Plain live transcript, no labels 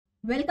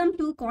Welcome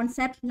to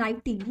Quantsapp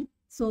Live TV.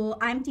 So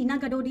I'm Tina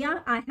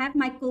Gadodia. I have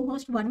my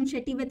co-host Varun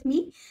Shetty with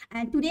me,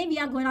 and today we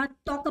are going to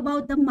talk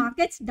about the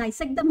markets,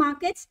 dissect the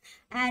markets,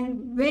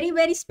 and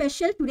very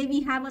special. Today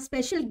we have a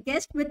special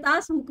guest with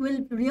us who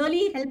will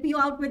really help you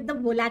out with the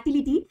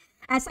volatility,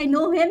 as I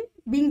know him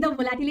being the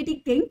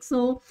volatility king.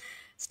 So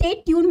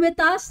stay tuned with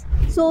us.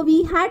 So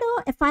we had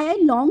a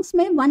FII longs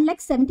में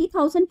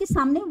 1,70,000 के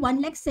सामने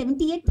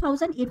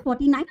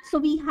 1,78,849. So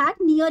we had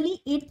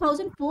nearly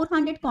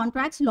 8,400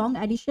 contracts long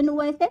addition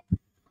हुए हैं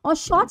और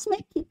shorts में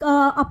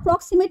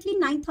approximately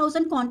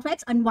 9,000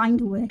 contracts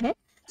unwind हुए हैं.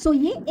 सो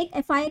ये एक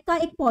एफआई का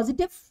एक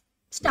पॉजिटिव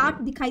स्टार्ट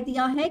दिखाई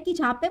दिया है कि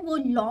जहां पे वो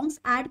लॉन्ग्स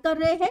ऐड कर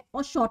रहे हैं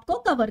और शॉर्ट को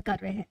कवर कर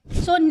रहे हैं.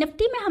 सो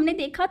निफ्टी में हमने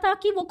देखा था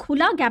कि वो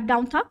खुला गैप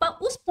डाउन था,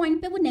 पर उस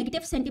पॉइंट पे वो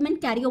नेगेटिव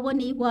सेंटिमेंट कैरी ओवर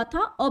नहीं हुआ था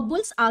और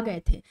बुल्स आ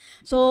गए थे.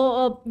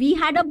 So we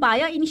had a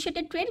buyer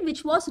initiated trade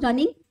which was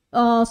running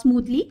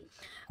smoothly.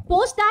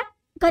 Post that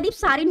करीब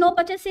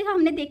 9:30 से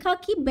हमने देखा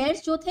कि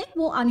बेयर्स जो थे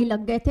वो आने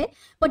लग गए थे,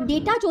 पर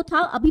डेटा जो था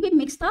अभी भी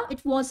मिक्स था. It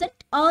wasn't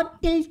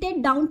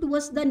tilted down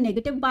towards the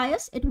negative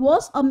bias. It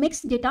was a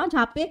mixed data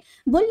जहां पे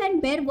bull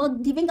and bear were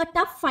giving a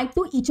tough fight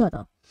to each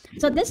other.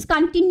 So this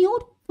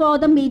continued for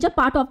the major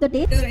part of the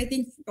day. I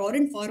think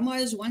Torrent Pharma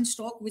is one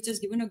stock which has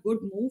given a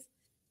good move.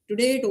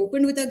 Today it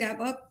opened with a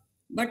gap up,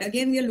 but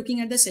again we are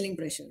looking at the selling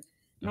pressure.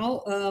 Now,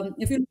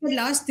 if you look at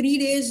last 3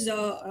 days,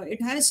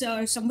 it has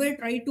somewhere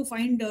tried to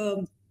find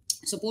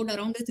support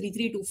around the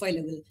 3325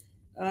 level.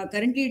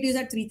 Currently it is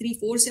at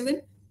 3347.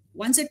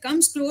 Once it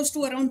comes close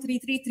to around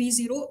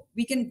 3330,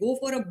 we can go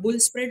for a bull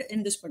spread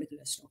in this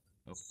particular stock.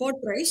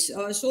 Spot price.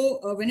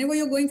 Whenever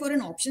you're going for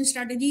an option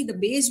strategy, the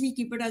base we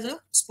keep it as a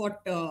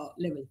spot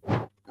level.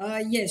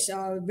 Yes,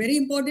 very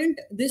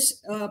important. This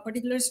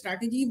particular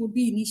strategy would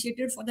be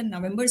initiated for the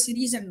November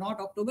series and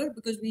not October,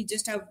 because we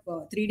just have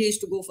 3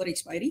 days to go for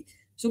expiry.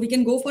 So we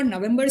can go for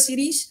November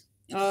series,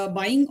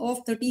 buying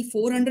of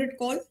 3400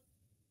 call.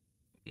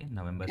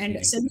 November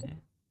series में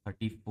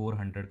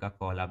 3400 का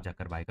call आप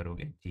जाकर bye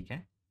करोगे, ठीक है.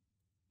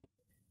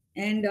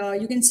 And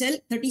you can sell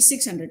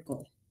 3600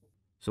 call.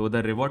 So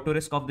the reward to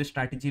risk of this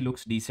strategy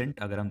looks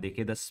decent. अगर हम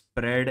देखें, the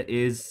spread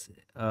is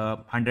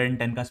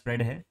 110 का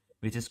spread है,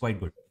 which is quite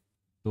good.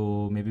 So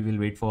maybe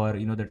we'll wait for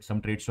that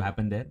some trades to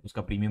happen there.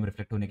 उसका premium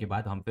reflect होने के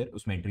बाद हम फिर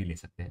उसमें entry ले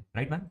सकते हैं,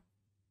 right man?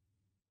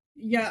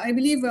 Yeah, I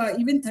believe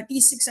even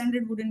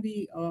 3600 wouldn't be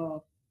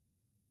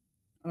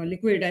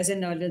liquid, as in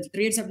the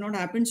trades have not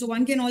happened. So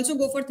one can also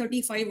go for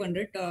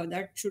 3500.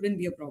 That shouldn't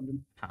be a problem.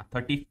 हाँ,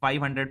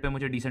 3500 पे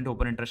मुझे decent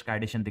open interest का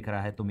addition दिख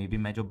रहा है, तो maybe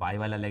मैं जो buy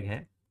वाला leg है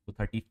तो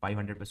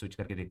 3500 पे switch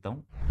करके देखता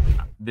हूँ.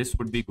 This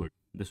would be good.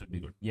 This would be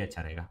good. ये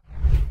अच्छा रहेगा.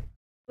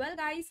 Well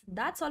guys,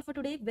 that's all for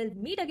today. We'll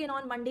meet again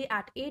on Monday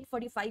at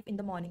 8:45 in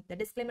the morning. The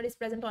disclaimer is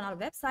present on our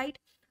website.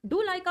 Do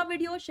like our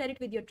video, share it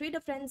with your trader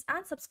friends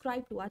and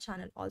subscribe to our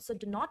channel. Also,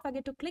 do not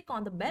forget to click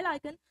on the bell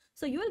icon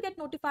so you will get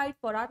notified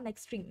for our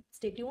next stream.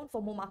 Stay tuned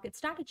for more market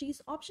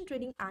strategies, option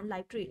trading and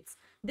live trades.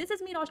 This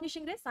is me, Roshni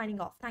Shingre,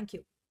 signing off. Thank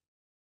you.